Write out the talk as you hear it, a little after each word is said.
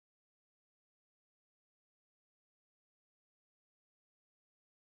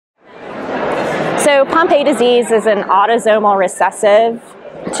So Pompe disease is an autosomal recessive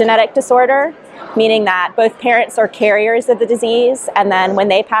genetic disorder, meaning that both parents are carriers of the disease, and then when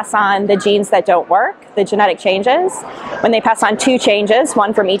they pass on the genes that don't work, the genetic changes, when they pass on two changes,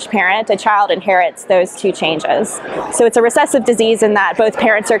 one from each parent, a child inherits those two changes. So it's a recessive disease in that both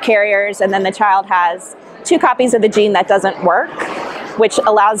parents are carriers, and then the child has two copies of the gene that doesn't work, which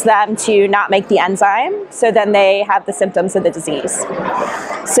allows them to not make the enzyme, so then they have the symptoms of the disease.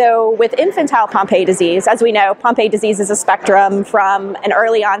 So with infantile Pompe disease, as we know, Pompe disease is a spectrum from an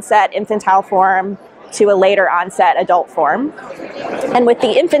early onset infantile form to a later onset adult form. And with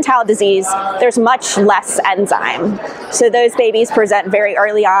the infantile disease, there's much less enzyme. So those babies present very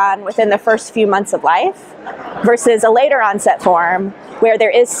early on within the first few months of life, versus a later onset form where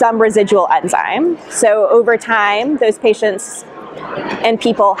there is some residual enzyme. So over time, those patients and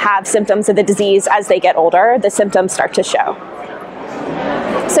people have symptoms of the disease. As they get older, the symptoms start to show.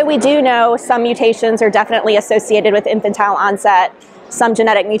 So we do know some mutations are definitely associated with infantile onset. Some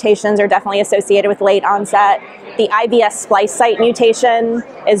genetic mutations are definitely associated with late onset. The IVS splice site mutation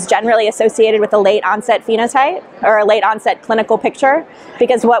is generally associated with a late onset phenotype or a late onset clinical picture,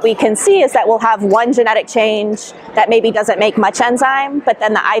 because what we can see is that we'll have one genetic change that maybe doesn't make much enzyme, but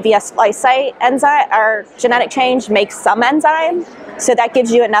then the IVS splice site enzyme or genetic change makes some enzyme. So that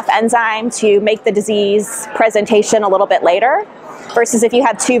gives you enough enzyme to make the disease presentation a little bit later. Versus if you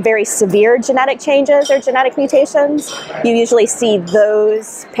have two very severe genetic changes or genetic mutations, you usually see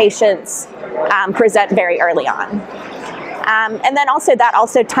those patients present very early on. And then also that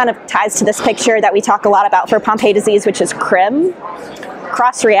also kind of ties to this picture that we talk a lot about for Pompe disease, which is CRIM,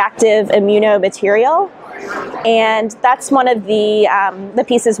 cross-reactive immunomaterial. And that's one of the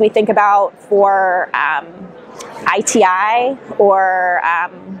pieces we think about for ITI or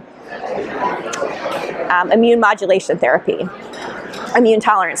immune modulation therapy, immune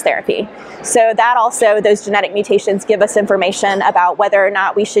tolerance therapy. So that also, those genetic mutations give us information about whether or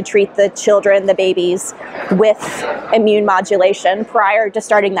not we should treat the children, the babies, with immune modulation prior to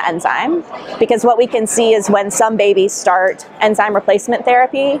starting the enzyme. Because what we can see is when some babies start enzyme replacement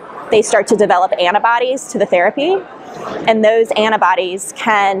therapy, they start to develop antibodies to the therapy, and those antibodies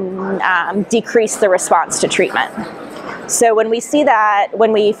can decrease the response to treatment. So when we see that,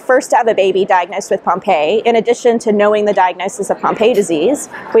 when we first have a baby diagnosed with Pompe, in addition to knowing the diagnosis of Pompe disease,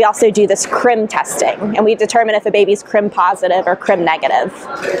 we also do this CRIM testing, and we determine if a baby's CRIM positive or CRIM negative.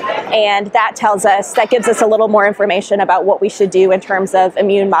 And that tells us, that gives us a little more information about what we should do in terms of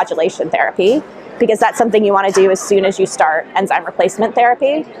immune modulation therapy, because that's something you want to do as soon as you start enzyme replacement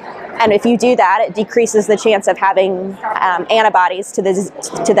therapy. And if you do that, it decreases the chance of having antibodies to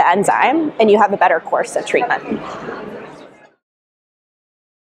the enzyme, and you have a better course of treatment.